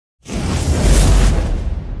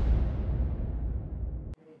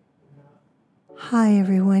Hi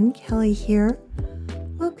everyone, Kelly here.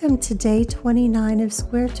 Welcome to day 29 of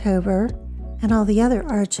Squaretober and all the other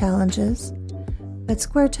art challenges. But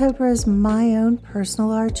Squaretober is my own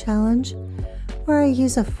personal art challenge where I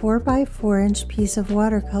use a 4x4 inch piece of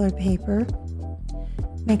watercolor paper,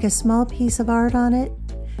 make a small piece of art on it,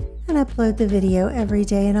 and upload the video every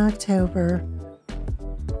day in October.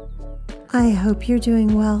 I hope you're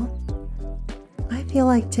doing well. I feel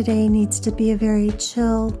like today needs to be a very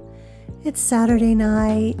chill. It's Saturday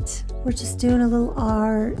night. We're just doing a little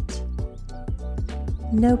art.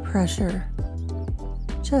 No pressure.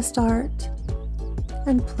 Just art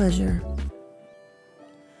and pleasure.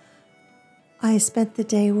 I spent the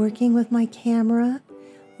day working with my camera,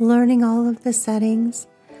 learning all of the settings.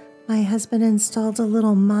 My husband installed a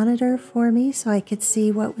little monitor for me so I could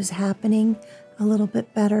see what was happening a little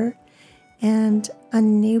bit better, and a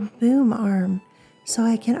new boom arm so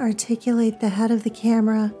I can articulate the head of the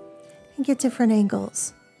camera and get different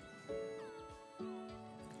angles.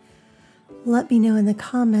 Let me know in the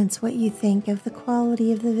comments what you think of the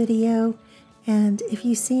quality of the video, and if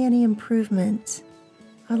you see any improvement.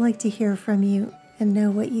 I'd like to hear from you and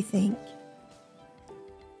know what you think.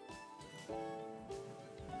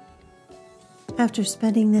 After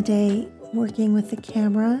spending the day working with the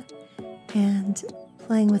camera and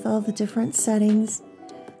playing with all the different settings,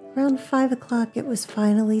 around 5 o'clock it was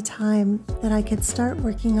finally time that I could start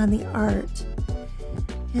working on the art.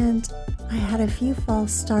 And I had a few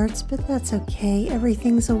false starts, but that's okay.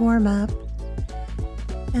 Everything's a warm-up.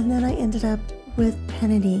 And then I ended up with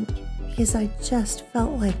pen and ink because I just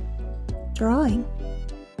felt like drawing.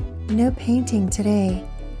 No painting today,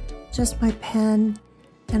 just my pen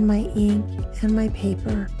and my ink and my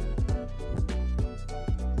paper.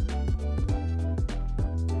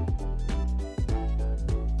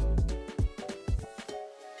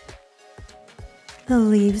 The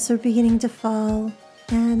leaves are beginning to fall,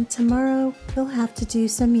 and tomorrow we'll have to do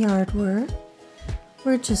some yard work.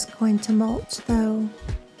 We're just going to mulch though.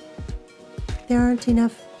 There aren't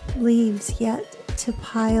enough leaves yet to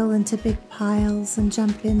pile into big piles and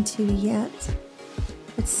jump into yet.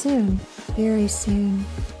 But soon, very soon,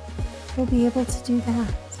 we'll be able to do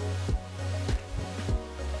that.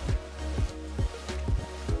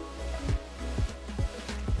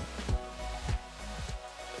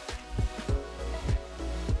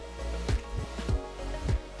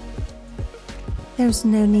 There's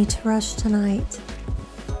no need to rush tonight.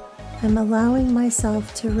 I'm allowing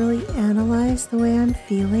myself to really analyze the way I'm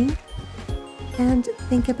feeling and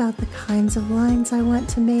think about the kinds of lines I want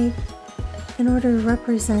to make in order to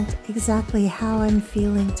represent exactly how I'm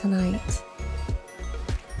feeling tonight.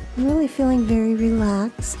 I'm really feeling very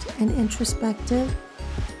relaxed and introspective.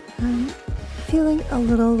 I'm feeling a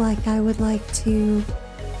little like I would like to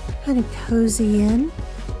kind of cozy in.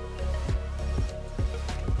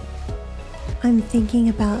 I'm thinking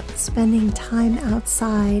about spending time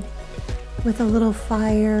outside with a little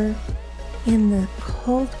fire in the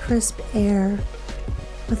cold, crisp air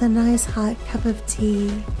with a nice hot cup of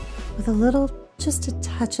tea with a little, just a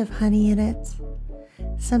touch of honey in it.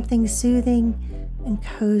 Something soothing and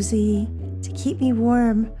cozy to keep me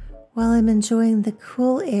warm while I'm enjoying the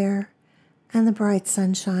cool air and the bright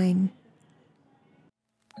sunshine.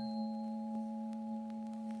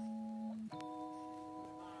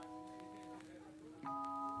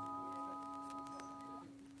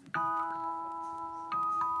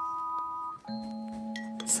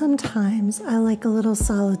 Sometimes I like a little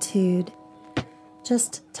solitude,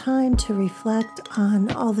 just time to reflect on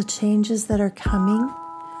all the changes that are coming,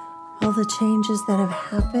 all the changes that have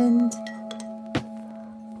happened,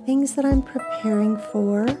 things that I'm preparing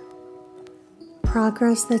for,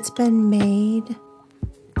 progress that's been made,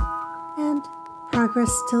 and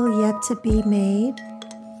progress still yet to be made.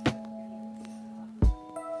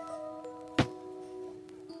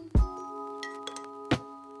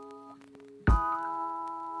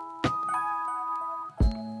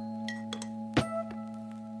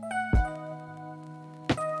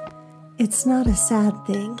 It's not a sad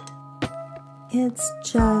thing. It's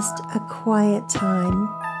just a quiet time,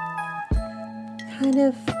 kind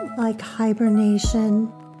of like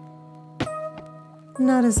hibernation.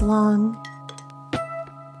 Not as long,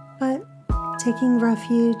 but taking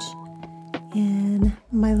refuge in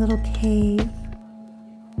my little cave,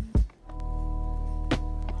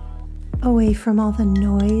 away from all the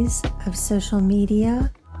noise of social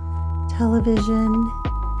media, television,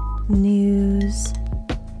 news,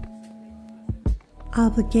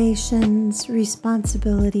 obligations,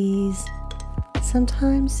 responsibilities.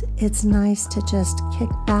 Sometimes it's nice to just kick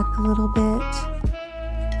back a little bit,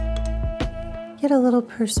 get a little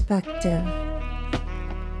perspective.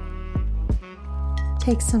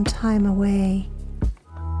 take some time away.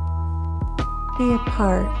 Be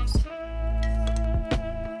apart.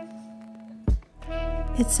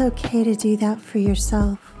 It's okay to do that for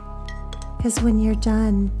yourself, because when you're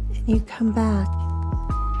done and you come back,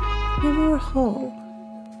 you're more whole.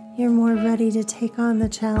 You're more ready to take on the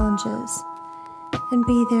challenges and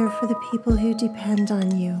be there for the people who depend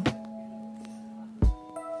on you.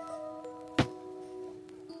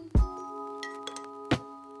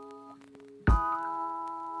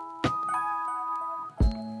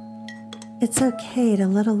 It's okay to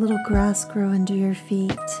let a little grass grow under your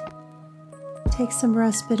feet. Take some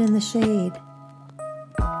respite in the shade.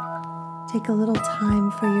 Take a little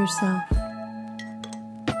time for yourself.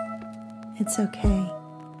 It's okay.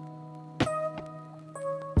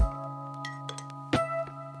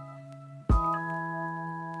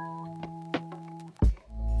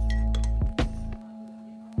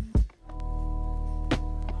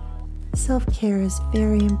 Self-care is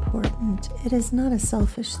very important. It is not a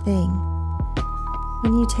selfish thing.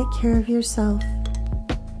 When you take care of yourself,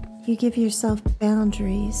 you give yourself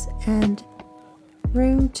boundaries and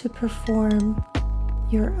room to perform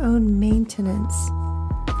your own maintenance,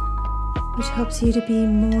 which helps you to be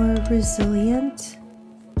more resilient,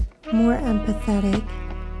 more empathetic,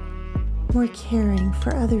 more caring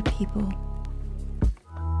for other people.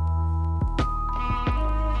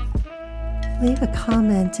 Leave a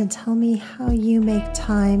comment and tell me how you make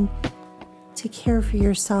time to care for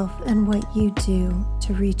yourself and what you do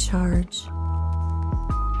to recharge.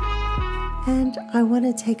 And I want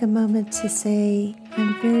to take a moment to say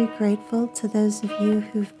I'm very grateful to those of you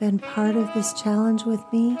who've been part of this challenge with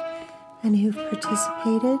me and who've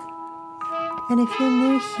participated. And if you're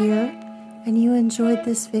new here and you enjoyed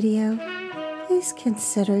this video, please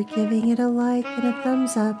consider giving it a like and a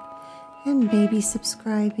thumbs up and maybe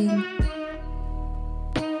subscribing.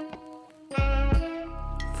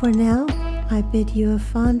 For now, I bid you a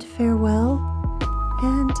fond farewell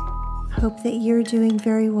and hope that you're doing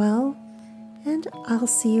very well, and I'll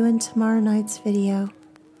see you in tomorrow night's video.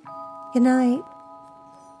 Good night.